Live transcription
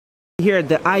Here at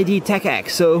the ID TechX.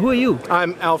 So who are you?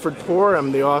 I'm Alfred Poor.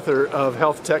 I'm the author of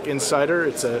Health Tech Insider.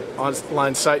 It's an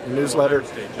online site and newsletter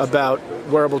about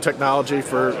wearable technology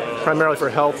primarily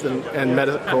for health and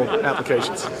medical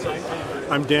applications.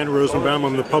 I'm Dan Rosenbaum.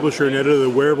 I'm the publisher and editor of the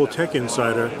Wearable Tech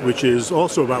Insider, which is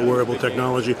also about wearable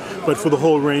technology, but for the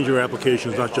whole range of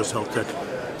applications, not just health tech.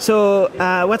 So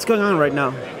what's going on right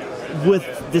now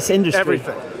with this industry?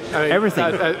 Everything. I mean, everything.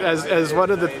 As one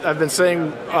of I've been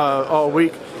saying all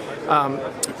week,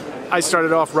 I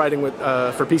started off writing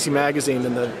for PC Magazine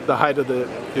in the height of the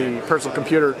personal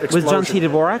computer explosion. With John T.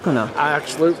 Dvorak or no?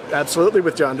 Absolutely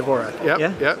with John Dvorak. Yep,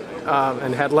 yeah? Yep.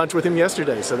 And had lunch with him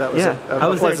yesterday, so that was a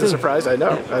pleasant surprise. I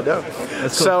know.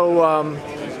 That's cool. So,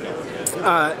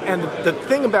 and the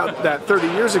thing about that 30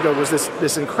 years ago was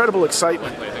this incredible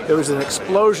excitement. There was an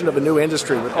explosion of a new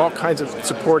industry with all kinds of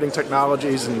supporting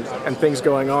technologies and things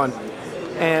going on.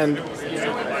 And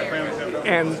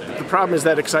the problem is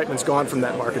that excitement's gone from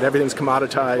that market. Everything's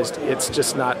commoditized. It's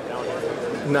just not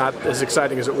as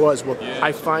exciting as it was. Well,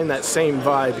 I find that same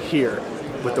vibe here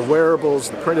with the wearables,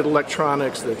 the printed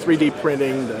electronics, the 3D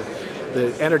printing,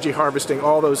 the energy harvesting.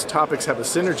 All those topics have a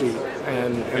synergy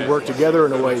and work together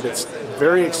in a way that's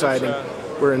very exciting.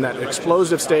 We're in that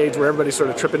explosive stage where everybody's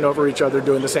sort of tripping over each other,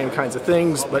 doing the same kinds of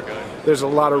things, but there's a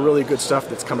lot of really good stuff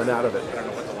that's coming out of it.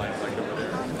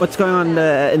 What's going on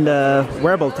in the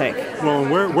wearable tech? Well,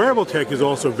 wearable tech is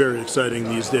also very exciting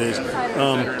these days.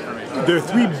 There are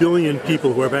 3 billion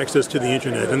people who have access to the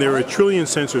internet, and there are 1 trillion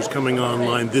sensors coming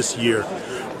online this year.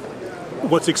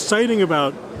 What's exciting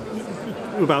about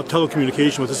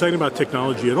telecommunication, what's exciting about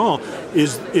technology at all,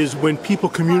 is when people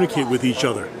communicate with each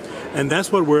other. And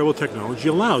that's what wearable technology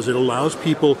allows. It allows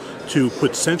people to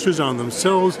put sensors on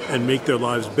themselves and make their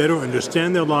lives better,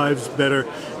 understand their lives better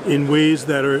in ways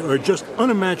that are just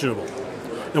unimaginable.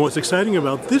 And what's exciting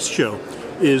about this show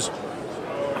is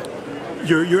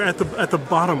you're at the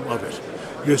bottom of it.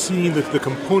 You're seeing the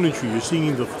componentry, you're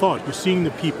seeing the thought, you're seeing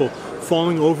the people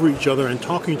falling over each other and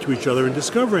talking to each other and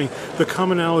discovering the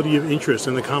commonality of interest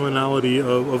and the commonality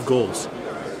of goals.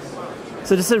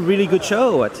 So this is a really good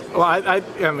show, what? Well, I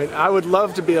mean, I would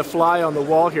love to be a fly on the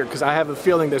wall here because I have a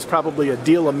feeling there's probably a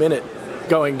deal a minute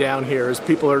going down here as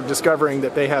people are discovering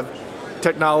that they have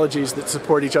technologies that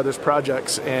support each other's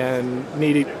projects and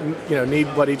need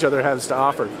what each other has to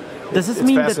offer. Does this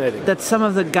mean that some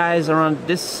of the guys around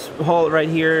this hall right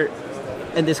here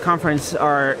in this conference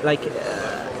are like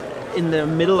in the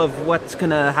middle of what's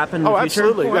going to happen in the future?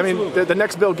 Absolutely. I mean, the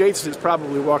next Bill Gates is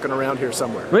probably walking around here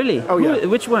somewhere. Really? Oh, yeah.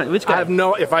 Which one? Which guy?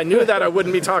 If I knew that, I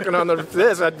wouldn't be talking on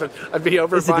this. I'd be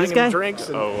over buying him drinks.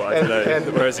 I don't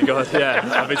know. Where has he gone? Yeah,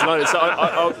 I've been to So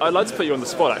I'd like to put you on the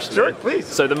spot, actually. Sure, please.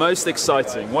 So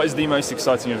what is the most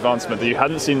exciting advancement that you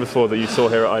hadn't seen before that you saw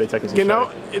here at ID Tech? You know,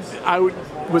 I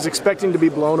was expecting to be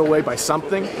blown away by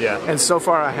something, and so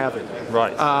far I haven't.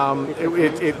 Right.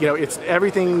 It's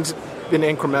everything's been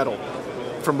incremental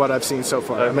from what I've seen so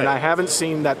far. Okay. I mean, I haven't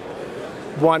seen that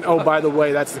one, oh, by the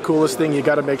way, that's the coolest thing, you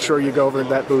got to make sure you go over to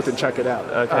that booth and check it out.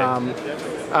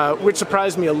 Okay. Which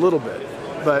surprised me a little bit.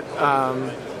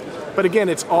 But again,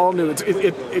 it's all new.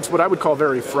 It's what I would call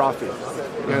very frothy.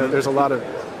 You know, there's a lot of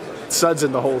suds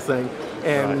in the whole thing.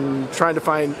 And trying to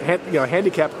find,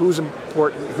 handicap who's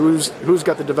important, who's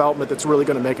got the development that's really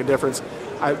going to make a difference.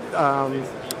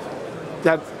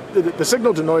 The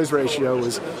signal to noise ratio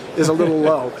is a little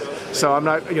low, so I'm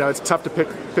not. It's tough to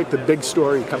pick the big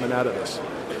story coming out of this.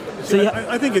 So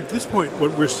I think at this point,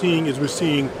 what we're seeing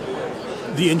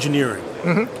the engineering.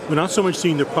 Mm-hmm. We're not so much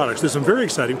seeing the products. There's some very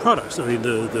exciting products. I mean,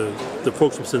 the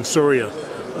folks from Sensoria,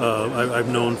 I've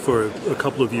known for a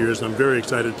couple of years, and I'm very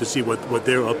excited to see what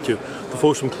they're up to. The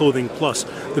folks from Clothing Plus,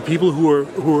 the people who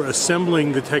are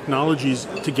assembling the technologies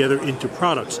together into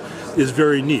products is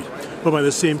very neat. But by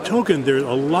the same token, there are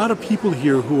a lot of people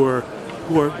here who are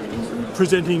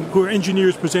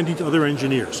engineers presenting to other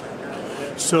engineers.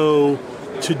 So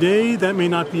today that may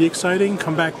not be exciting.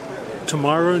 Come back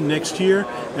tomorrow, next year,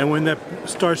 and when that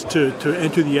starts to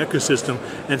enter the ecosystem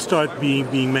and start being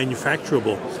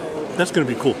manufacturable, that's going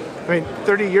to be cool. I mean,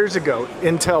 30 years ago,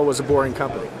 Intel was a boring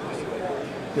company.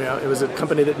 It was a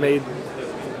company that made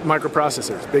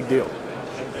microprocessors, big deal.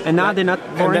 And now they're not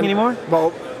boring anymore?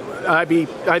 Well,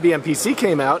 IBM PC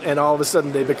came out, and all of a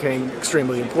sudden they became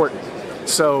extremely important.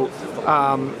 So,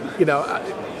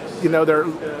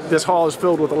 this hall is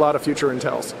filled with a lot of future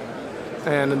Intels,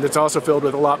 and it's also filled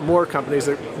with a lot more companies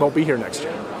that won't be here next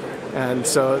year. And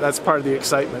so that's part of the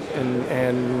excitement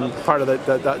and part of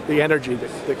the energy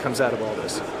that comes out of all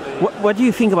this. What do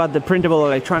you think about the printable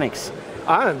electronics?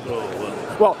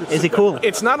 Well, is it cool?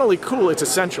 It's not only cool; it's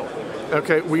essential.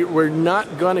 Okay, we're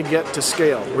not going to get to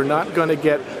scale. We're not going to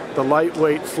get the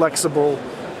lightweight, flexible,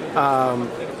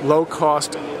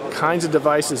 low-cost kinds of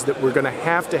devices that we're going to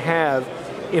have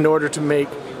in order to make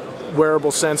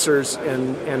wearable sensors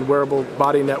and wearable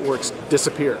body networks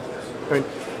disappear. I mean,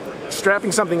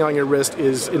 strapping something on your wrist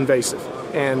is invasive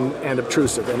and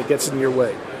obtrusive, and it gets in your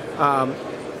way.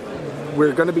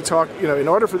 We're going to be talking, in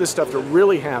order for this stuff to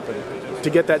really happen, to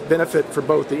get that benefit for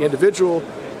both the individual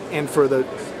and for the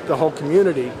whole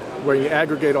community, where you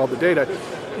aggregate all the data,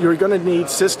 you're going to need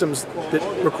systems that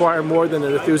require more than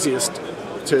an enthusiast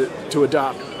to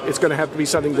adopt. It's going to have to be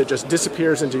something that just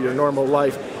disappears into your normal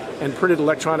life, and printed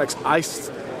electronics, I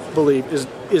believe,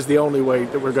 is the only way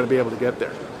that we're going to be able to get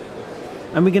there.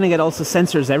 And we're going to get also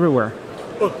sensors everywhere.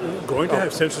 Well, going to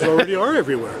have sensors already are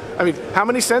everywhere. I mean, how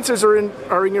many sensors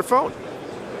are in your phone?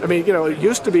 I mean, it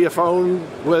used to be a phone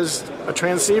was a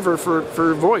transceiver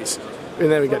for voice.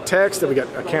 And then we got text, then we got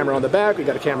a camera on the back, we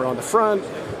got a camera on the front,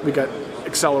 we got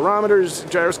accelerometers,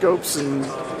 gyroscopes, and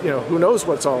who knows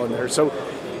what's all in there. So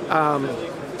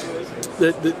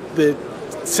the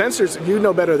sensors, you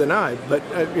know better than I, but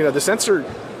the sensor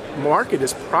market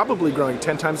is probably growing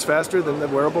 10 times faster than the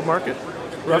wearable market.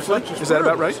 Roughly, is that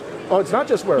about right? Oh, it's not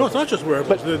just wearables. No, it's not just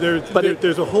wearables.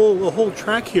 There's a whole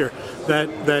track here that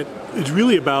is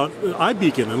really about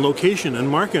iBeacon and location and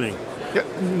marketing. Yeah.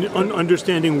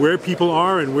 Understanding where people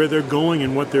are and where they're going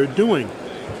and what they're doing.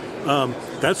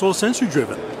 That's all sensor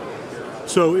driven.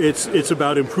 So it's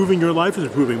about improving your life, it's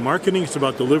improving marketing, it's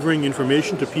about delivering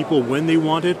information to people when they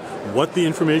want it, what the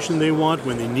information they want,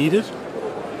 when they need it.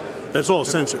 That's all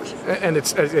sensors. And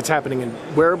it's happening in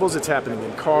wearables, it's happening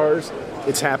in cars,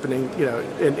 it's happening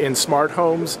in smart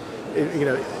homes.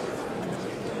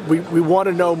 We want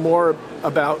to know more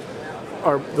about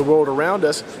the world around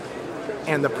us.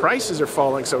 And the prices are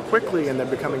falling so quickly, and they're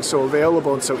becoming so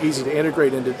available and so easy to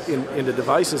integrate into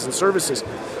devices and services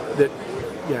that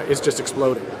it's just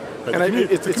exploding. Right. And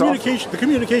the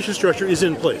communication structure is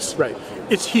in place. Right.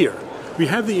 It's here. We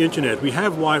have the internet. We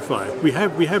have Wi-Fi. We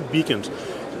have beacons.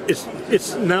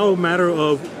 It's now a matter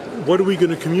of what are we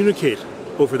going to communicate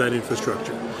over that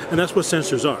infrastructure, and that's what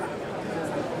sensors are.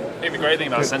 I think the great thing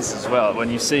about sensors as well,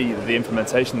 when you see the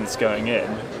implementation that's going in,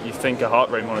 you think a heart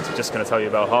rate monitor is just going to tell you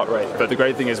about heart rate. But the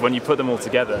great thing is when you put them all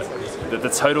together, the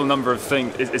total number of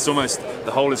things, it's almost,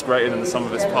 the whole is greater than the sum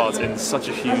of its parts in such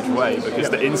a huge way,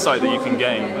 because the insight that you can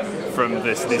gain from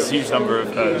this huge number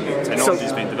of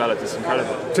technologies being developed is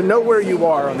incredible. To know where you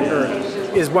are on the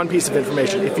Earth is one piece of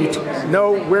information. If you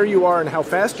know where you are and how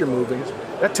fast you're moving,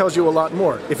 that tells you a lot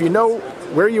more. If you know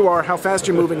where you are, how fast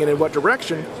you're moving, and in what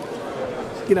direction,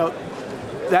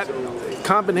 that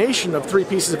combination of three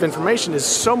pieces of information is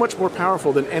so much more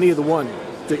powerful than any of the one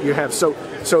that you have. So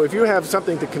if you have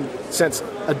something that can sense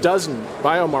a dozen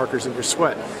biomarkers in your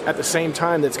sweat at the same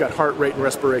time that's got heart rate and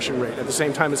respiration rate, at the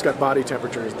same time it's got body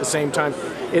temperature, at the same time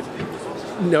it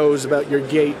knows about your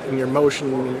gait and your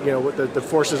motion, what the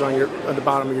forces on the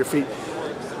bottom of your feet,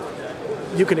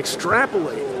 you can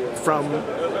extrapolate from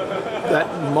that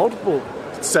multiple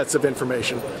sets of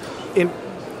information in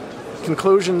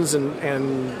conclusions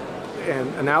and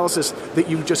analysis that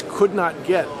you just could not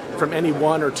get from any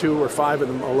one or two or five of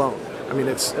them alone. I mean,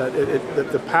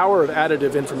 the power of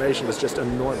additive information is just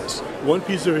enormous. One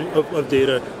piece of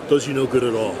data does you no good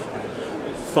at all.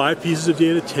 5 pieces of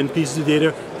data, 10 pieces of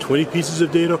data, 20 pieces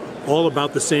of data, all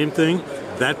about the same thing,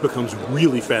 that becomes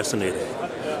really fascinating.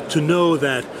 To know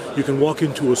that you can walk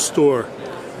into a store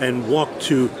and walk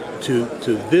to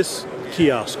this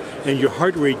kiosk and your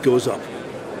heart rate goes up.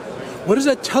 What does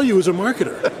that tell you as a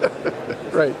marketer?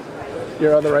 Right.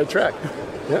 You're on the right track.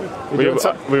 Yeah.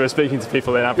 We were speaking to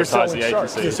people in advertising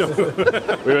agencies.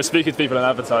 We were speaking to people in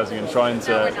advertising and trying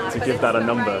to give that a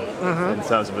number in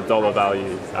terms of a dollar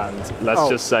value. And let's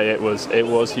just say it was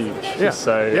huge. Yeah.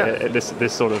 So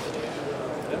this sort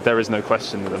of, there is no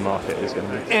question that the market is going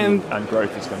to, and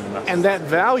growth is going to be massive. And that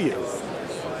value,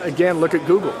 again, look at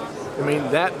Google. I mean,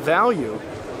 that value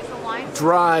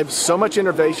drives so much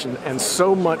innovation and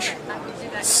so much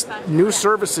new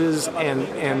services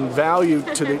and value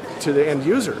to the end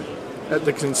user,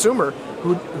 the consumer,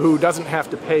 who doesn't have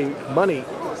to pay money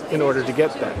in order to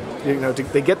get that.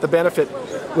 They get the benefit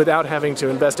without having to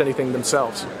invest anything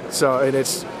themselves. So, and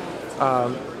it's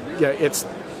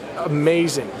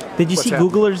amazing. Did you see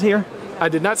happening. Googlers here? I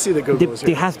did not see the Googlers here.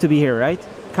 They have to be here, right?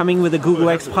 Coming with the Google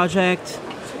X project.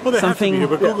 Well, they something. have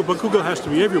to be here, but Google has to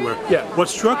be everywhere. Yeah. What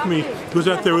struck me was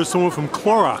that there was someone from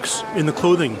Clorox in the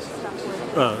clothing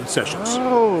sessions.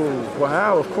 Oh,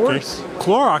 wow, of course. Okay.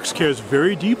 Clorox cares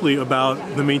very deeply about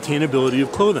the maintainability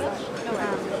of clothing.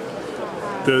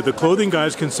 The clothing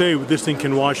guys can say this thing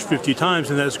can wash 50 times,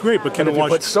 and that's great. But can and if it wash?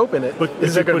 You put soap in it, but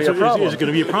is it going to be a problem? Is it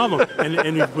going to be a problem? and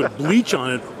if you put bleach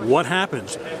on it, what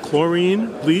happens?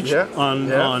 Chlorine, bleach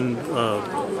on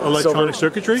electronic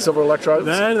circuitry, silver electrodes.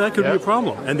 That could be a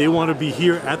problem. And they want to be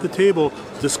here at the table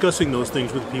discussing those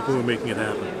things with the people who are making it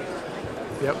happen.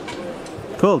 Yep.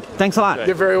 Cool. Thanks a lot.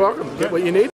 You're very welcome. Get what you need.